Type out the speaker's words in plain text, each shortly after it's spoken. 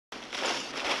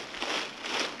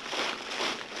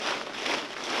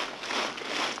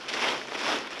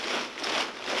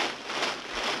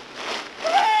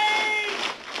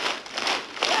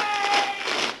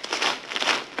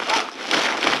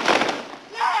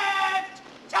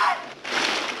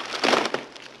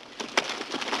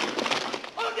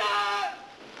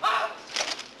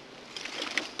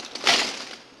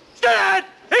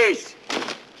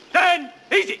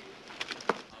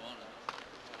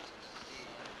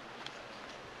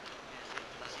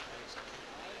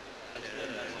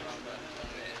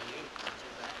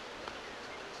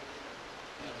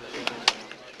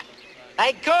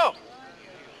Hey, cook.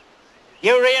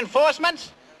 You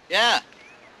reinforcements? Yeah.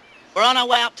 We're on our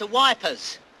way up to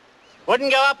Wipers.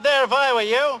 Wouldn't go up there if I were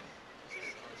you.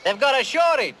 They've got a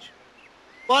shortage.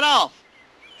 What of?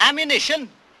 Ammunition?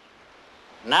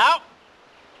 No.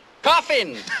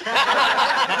 Coffins.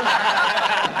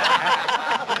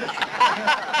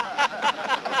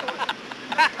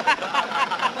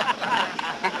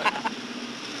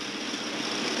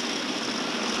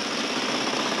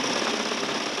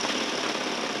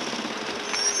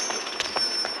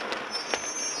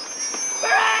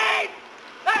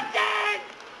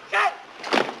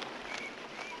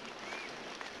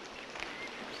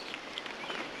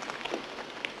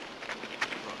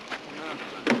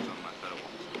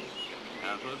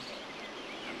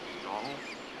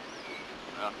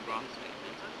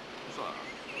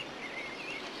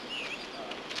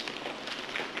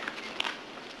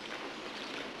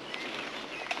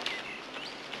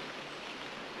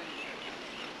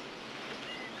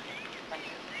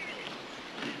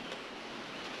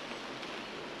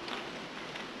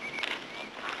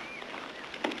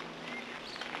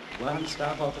 One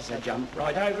staff officer jumped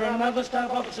right over another staff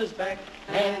officer's back,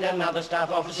 and another staff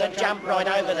officer jumped right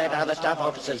over that other staff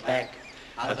officer's back.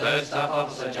 A third staff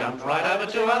officer jumped right over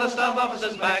two other staff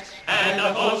officers' backs, and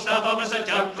a fourth staff officer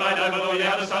jumped right over all the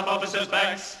other staff officers'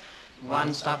 backs.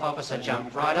 One staff officer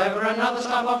jumped right over another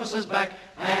staff officer's back,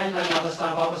 and another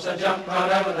staff officer jumped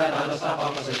right over that other staff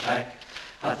officer's back.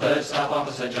 A third staff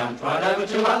officer jumped right over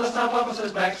two other staff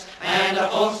officers' backs, and a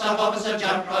fourth staff officer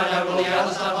jumped right over all the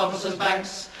other staff officers'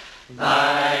 backs.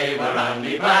 They were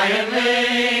only playing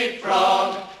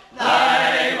leapfrog.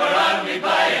 They were only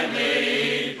playing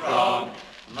leapfrog.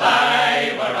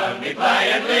 They were only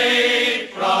playing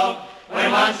leapfrog.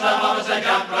 When one staff officer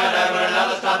jumped right over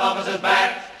another staff officer's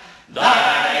back.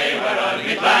 They were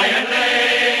only playing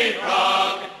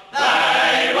leapfrog.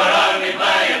 They were only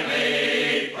playing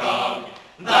leapfrog.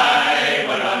 They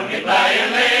were only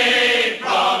playing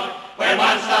leapfrog. When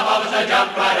one staff officer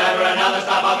jumped right over another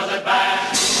staff officer's back.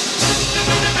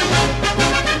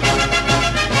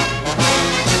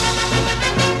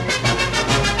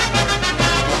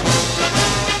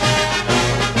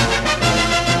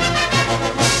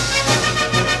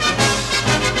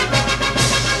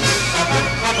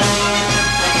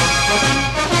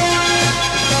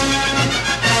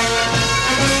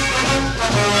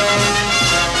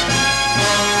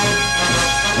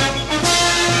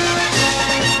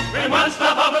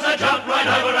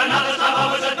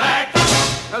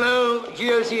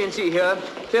 GOC&C here.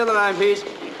 Clear the line, please.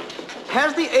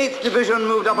 Has the 8th Division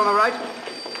moved up on the right?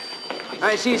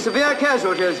 I see severe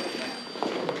casualties.